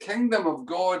that the kingdom of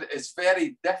God is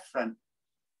very different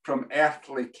from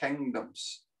earthly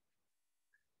kingdoms.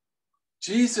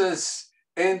 Jesus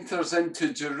enters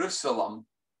into Jerusalem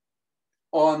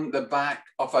on the back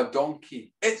of a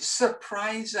donkey. It's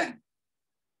surprising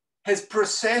His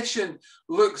procession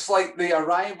looks like the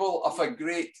arrival of a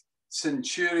great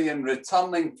centurion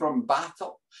returning from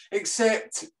battle,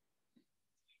 except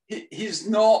he's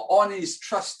not on his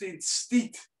trusted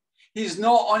steed. He's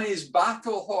not on his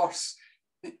battle horse.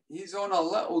 He's on a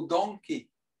little donkey,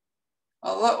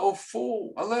 a little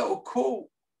foal, a little colt.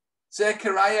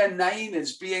 Zechariah 9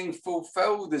 is being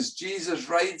fulfilled as Jesus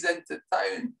rides into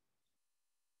town.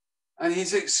 And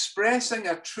he's expressing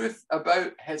a truth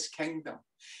about his kingdom.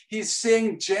 He's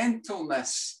saying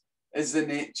gentleness is the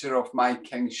nature of my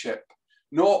kingship,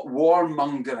 not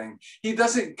warmongering. He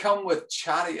doesn't come with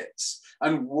chariots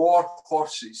and war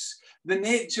horses. The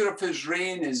nature of his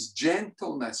reign is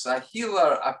gentleness, a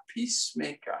healer, a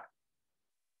peacemaker.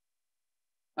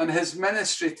 And his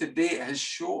ministry to date has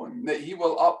shown that he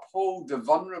will uphold the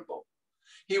vulnerable.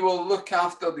 He will look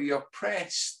after the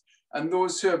oppressed and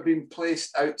those who have been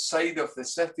placed outside of the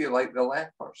city, like the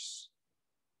lepers.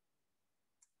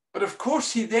 But of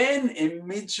course, he then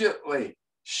immediately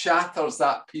shatters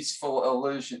that peaceful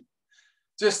illusion.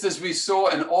 Just as we saw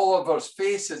in Oliver's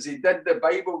face as he did the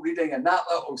Bible reading, and that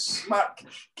little smirk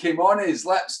came on his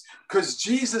lips, because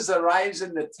Jesus arrives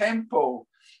in the temple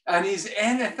and he's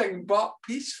anything but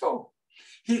peaceful.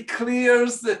 He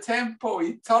clears the temple.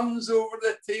 He turns over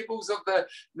the tables of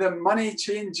the money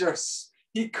changers.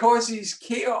 He causes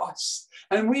chaos.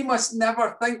 And we must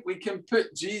never think we can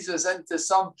put Jesus into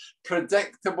some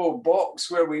predictable box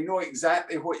where we know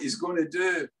exactly what he's going to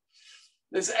do.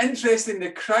 It's interesting,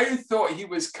 the crowd thought he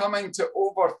was coming to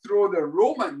overthrow the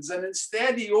Romans, and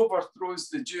instead he overthrows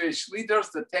the Jewish leaders,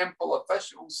 the temple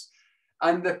officials,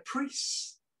 and the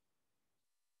priests.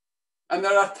 And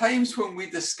there are times when we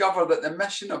discover that the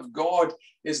mission of God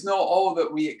is not all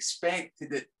that we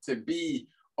expected it to be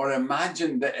or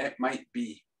imagined that it might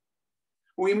be.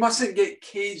 We mustn't get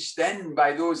caged in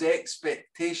by those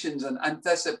expectations and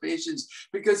anticipations,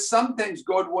 because sometimes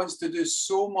God wants to do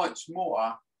so much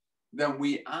more than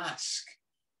we ask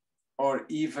or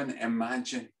even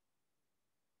imagine.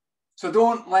 So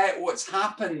don't let what's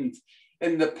happened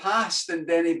in the past in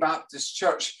Denny Baptist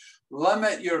Church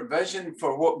limit your vision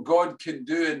for what God can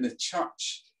do in the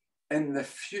church in the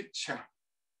future.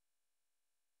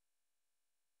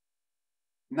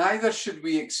 Neither should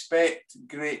we expect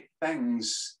great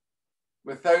things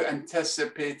without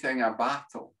anticipating a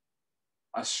battle,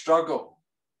 a struggle,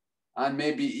 and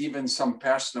maybe even some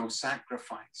personal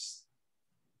sacrifice.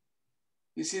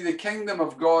 You see, the kingdom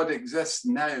of God exists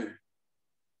now,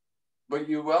 but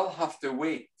you will have to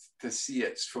wait to see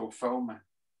its fulfillment.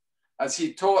 As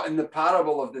he taught in the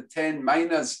parable of the 10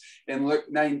 minas in Luke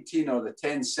 19, or the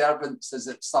 10 servants as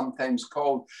it's sometimes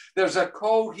called, there's a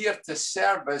call here to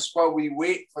service while we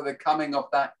wait for the coming of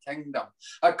that kingdom.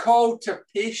 A call to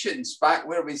patience back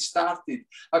where we started.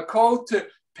 A call to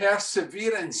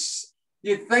perseverance.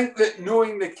 You'd think that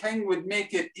knowing the king would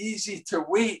make it easy to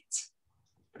wait.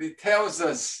 But he tells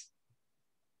us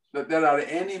that there are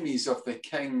enemies of the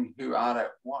king who are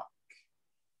at work.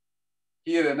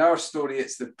 Here in our story,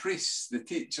 it's the priests, the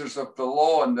teachers of the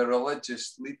law, and the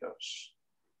religious leaders.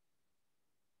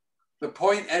 The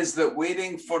point is that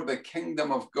waiting for the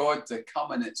kingdom of God to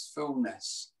come in its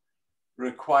fullness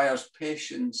requires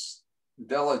patience,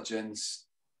 diligence,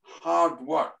 hard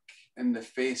work in the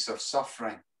face of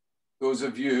suffering. Those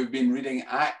of you who've been reading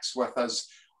Acts with us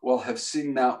will have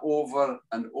seen that over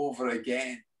and over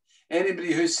again.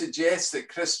 Anybody who suggests that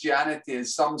Christianity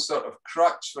is some sort of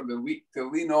crutch for the weak to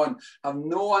lean on have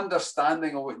no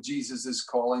understanding of what Jesus is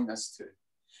calling us to.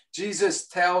 Jesus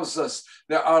tells us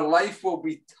that our life will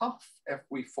be tough if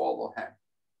we follow him,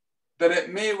 that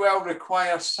it may well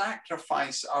require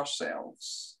sacrifice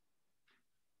ourselves.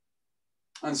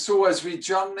 And so as we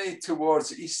journey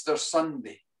towards Easter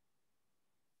Sunday,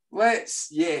 let's,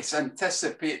 yes,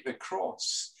 anticipate the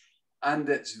cross and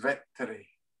its victory.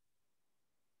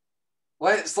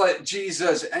 Let's let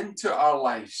Jesus into our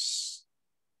lives.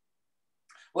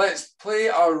 Let's play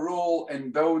our role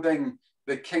in building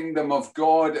the kingdom of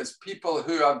God as people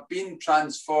who have been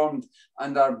transformed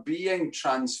and are being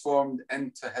transformed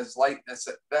into his likeness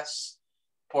at this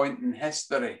point in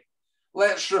history.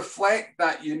 Let's reflect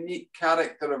that unique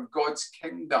character of God's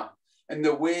kingdom in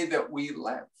the way that we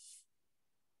live.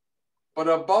 But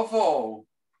above all,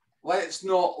 let's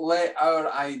not let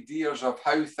our ideas of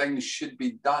how things should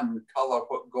be done colour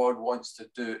what God wants to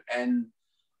do in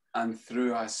and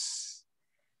through us.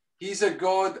 He's a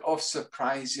God of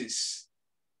surprises.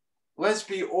 Let's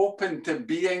be open to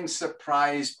being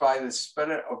surprised by the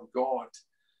Spirit of God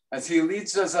as he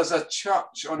leads us as a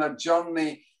church on a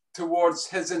journey towards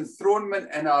his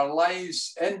enthronement in our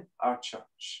lives, in our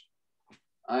church,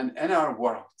 and in our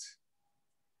world.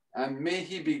 And may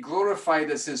he be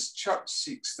glorified as his church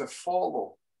seeks to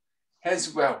follow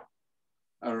his will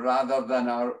rather than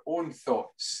our own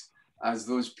thoughts as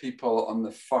those people on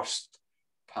the first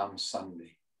Palm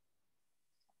Sunday.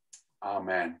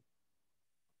 Amen.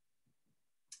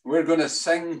 We're going to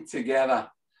sing together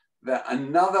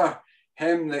another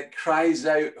hymn that cries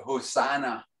out,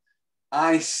 Hosanna,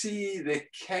 I see the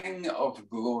King of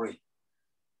glory.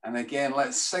 And again,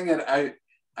 let's sing it out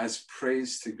as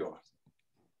praise to God.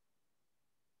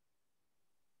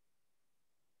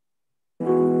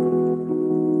 Hosanna,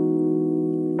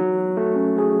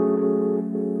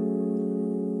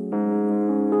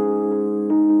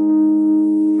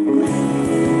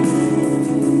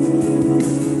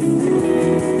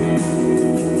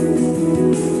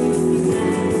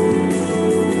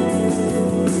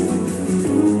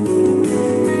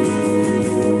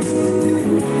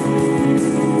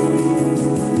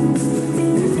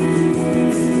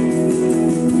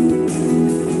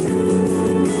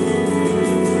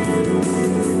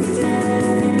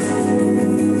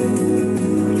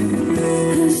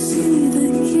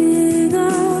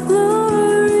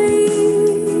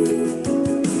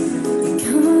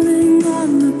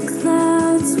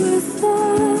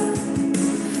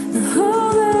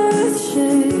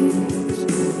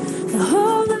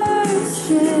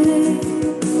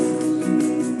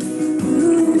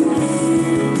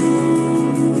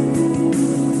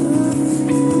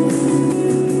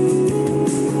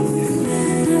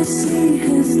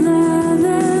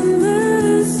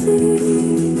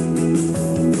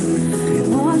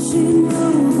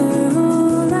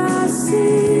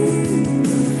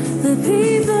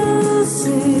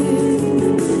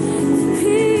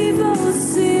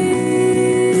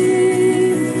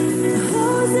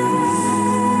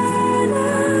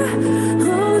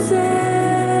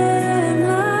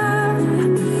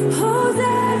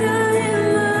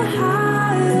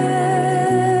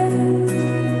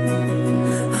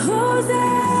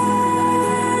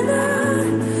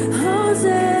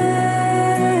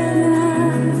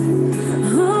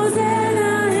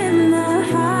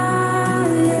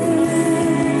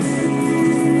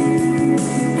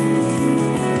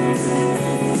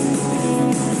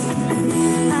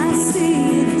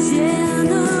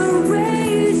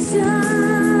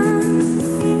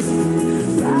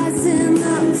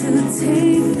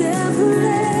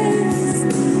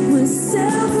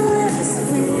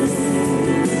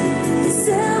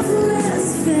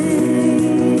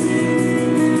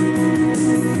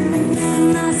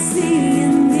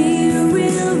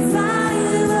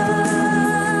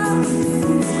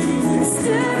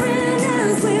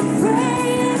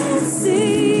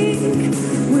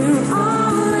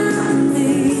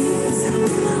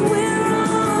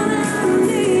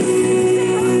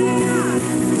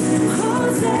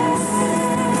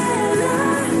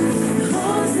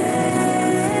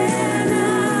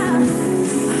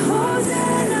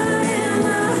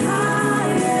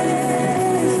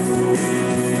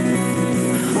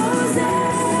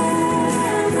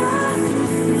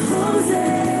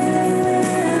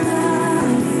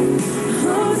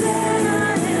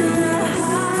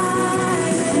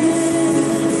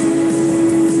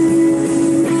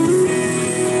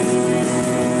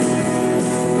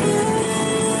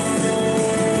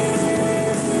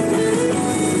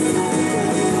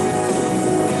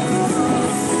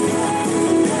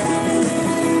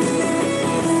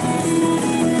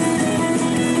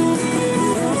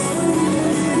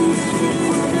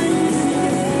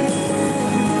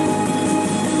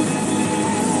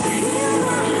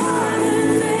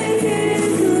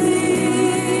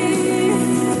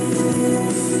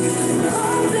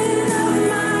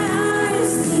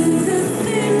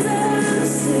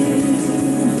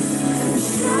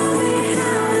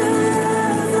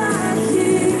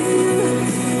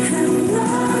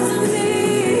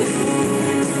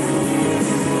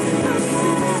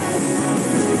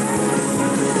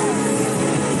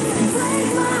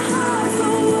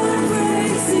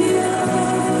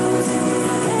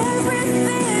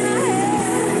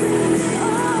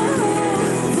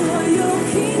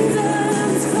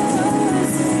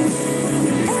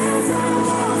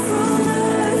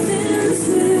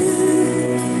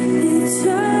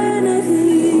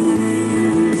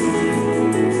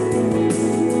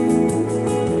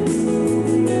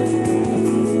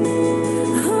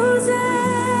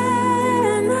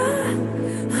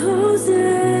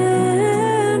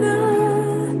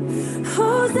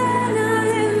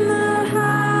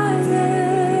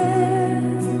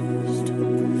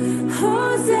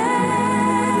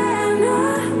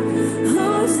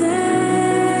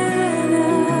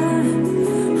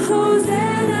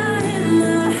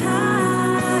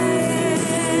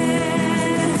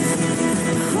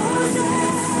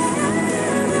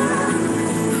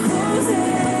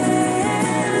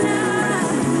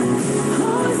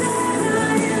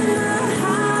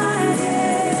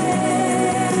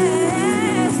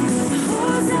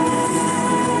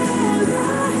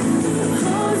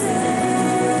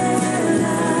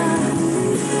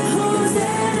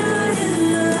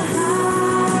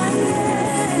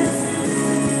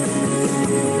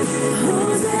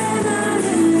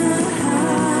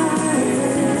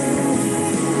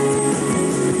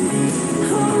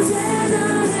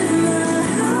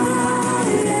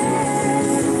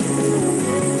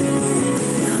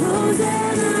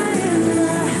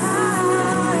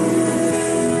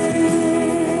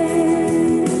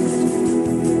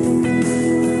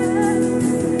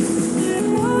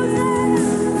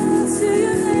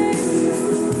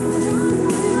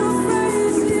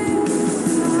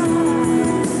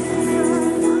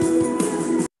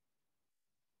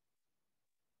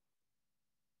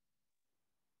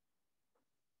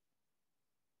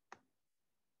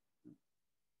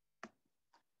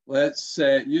 Let's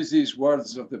use these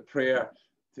words of the prayer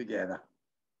together.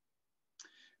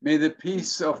 May the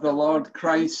peace of the Lord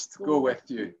Christ go with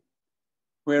you,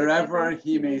 wherever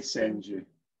he may send you.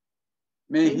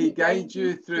 May he guide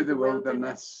you through the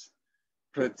wilderness,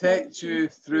 protect you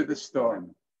through the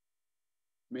storm.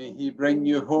 May he bring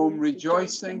you home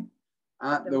rejoicing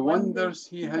at the wonders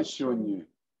he has shown you.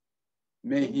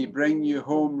 May he bring you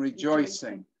home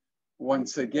rejoicing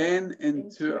once again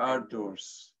into our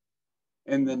doors.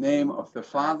 In the name of the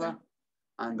Father,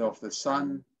 and of the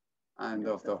Son, and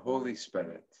of the Holy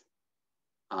Spirit.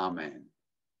 Amen.